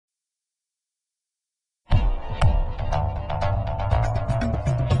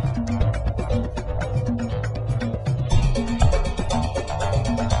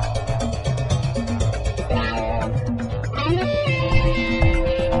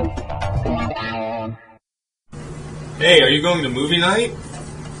Hey, are you going to movie night?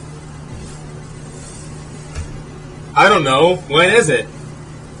 I don't know. When is it?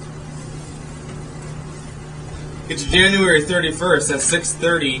 It's January 31st at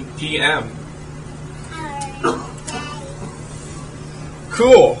 6:30 p.m.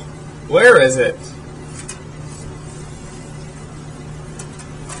 Cool. Where is it?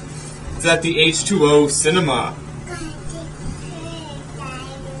 It's at the H20 Cinema.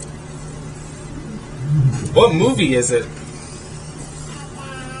 What movie is it?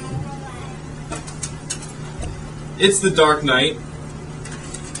 It's The Dark Knight.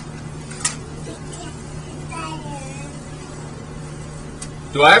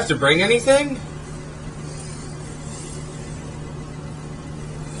 Do I have to bring anything?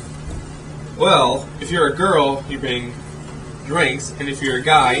 Well, if you're a girl, you bring drinks, and if you're a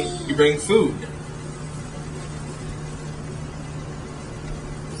guy, you bring food.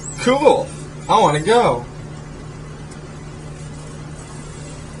 Cool. I want to go.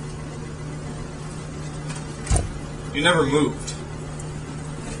 You never moved.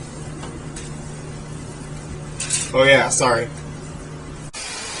 Oh yeah, sorry.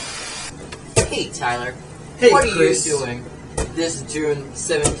 Hey Tyler, Hey, what are Chris. you doing this June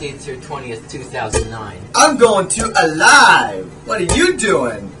 17th through 20th, 2009? I'm going to Alive. What are you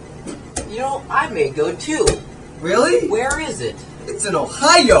doing? You know, I may go too. Really? Where is it? It's in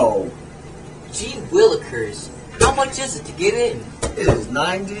Ohio. Gee willikers, how much is it to get in? It is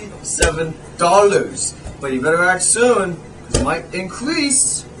 $97. But you better act soon, because it might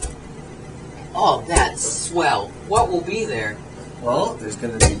increase. Oh, that's swell. What will be there? Well, there's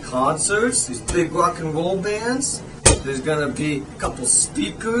going to be concerts, these big rock and roll bands. There's going to be a couple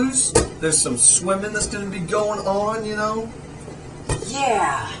speakers. There's some swimming that's going to be going on, you know.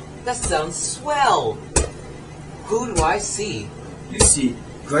 Yeah, that sounds swell. Who do I see? You see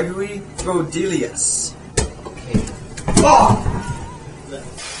Gregory Brodelius. Okay. Oh!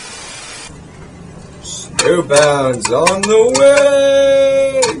 Snowbound's on the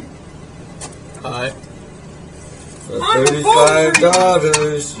way! Hi. For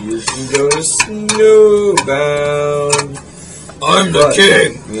 $35, you can go to Snowbound. I'm the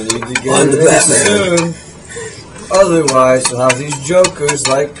king! You need to get in soon. Otherwise, you'll have these jokers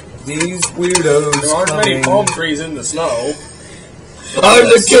like these weirdos. There aren't many palm trees in the snow. I'm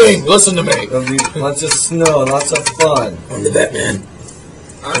the king! Listen to me! There'll be lots of snow, lots of fun. I'm the Batman.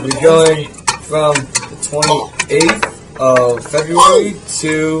 We'll be going from the 28th of February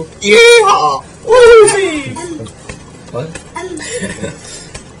to... Yeah! What?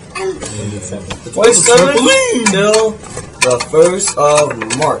 The 27th till the 1st of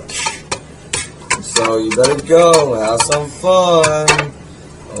March. So you better go, have some fun.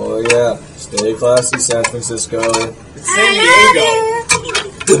 Oh yeah, stay classy, San Francisco. It's San Diego.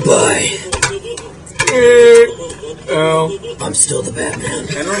 Goodbye. Oh. I'm still the Batman.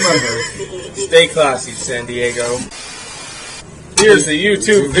 And remember, stay classy, San Diego. Here's the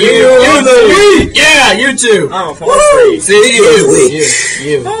YouTube video. Yeah, you too. I'm a palm tree. See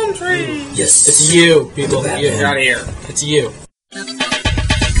You. Palm tree. Yes. It's you, people. Get out of here. It's you.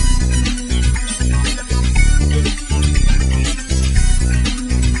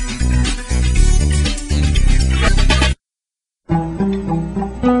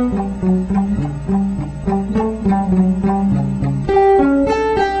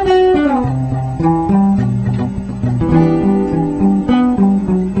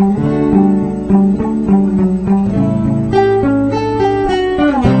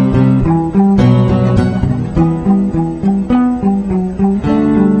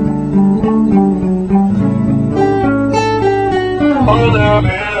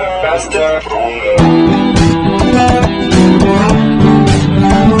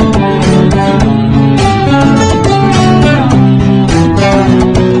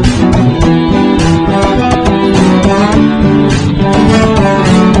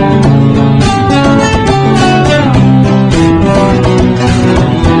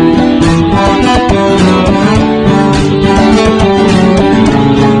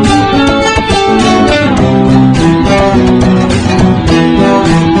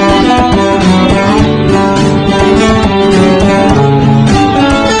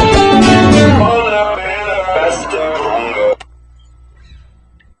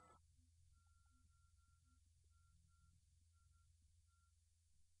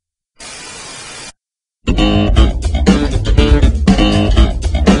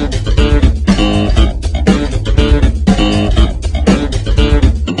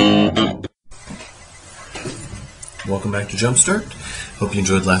 to Jumpstart. Hope you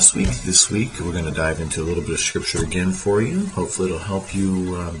enjoyed last week. This week, we're going to dive into a little bit of Scripture again for you. Hopefully, it'll help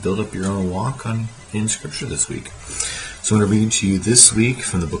you build up your own walk in Scripture this week. So I'm going to read to you this week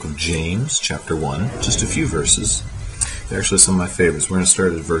from the book of James, chapter 1, just a few verses. They're actually some of my favorites. We're going to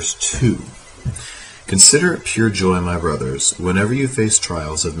start at verse 2. Consider it pure joy, my brothers, whenever you face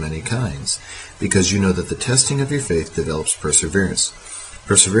trials of many kinds, because you know that the testing of your faith develops perseverance.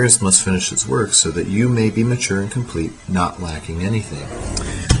 Perseverance must finish its work so that you may be mature and complete, not lacking anything.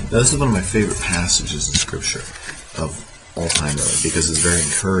 Now, this is one of my favorite passages in Scripture of all time, really, because it's very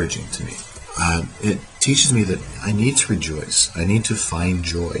encouraging to me. It teaches me that I need to rejoice. I need to find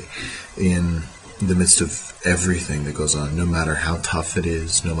joy in the midst of everything that goes on, no matter how tough it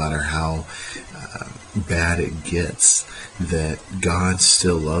is, no matter how bad it gets, that God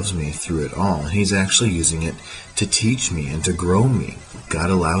still loves me through it all. And He's actually using it to teach me and to grow me. God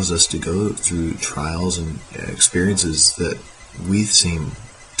allows us to go through trials and experiences that we seem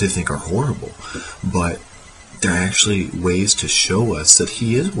to think are horrible, but they're actually ways to show us that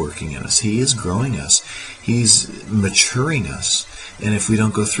He is working in us. He is growing us. He's maturing us. And if we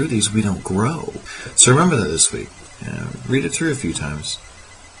don't go through these, we don't grow. So remember that this week. Read it through a few times.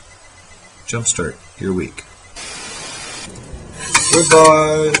 Jumpstart your week.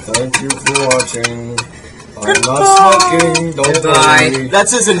 Goodbye. Thank you for watching. I'm not smoking. Don't worry.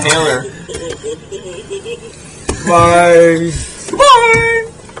 That's his inhaler. Bye. Bye.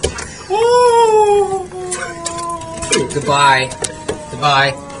 Goodbye.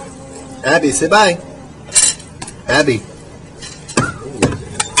 Goodbye. Abby, say bye. Abby.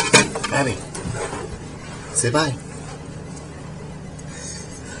 Abby. Say bye.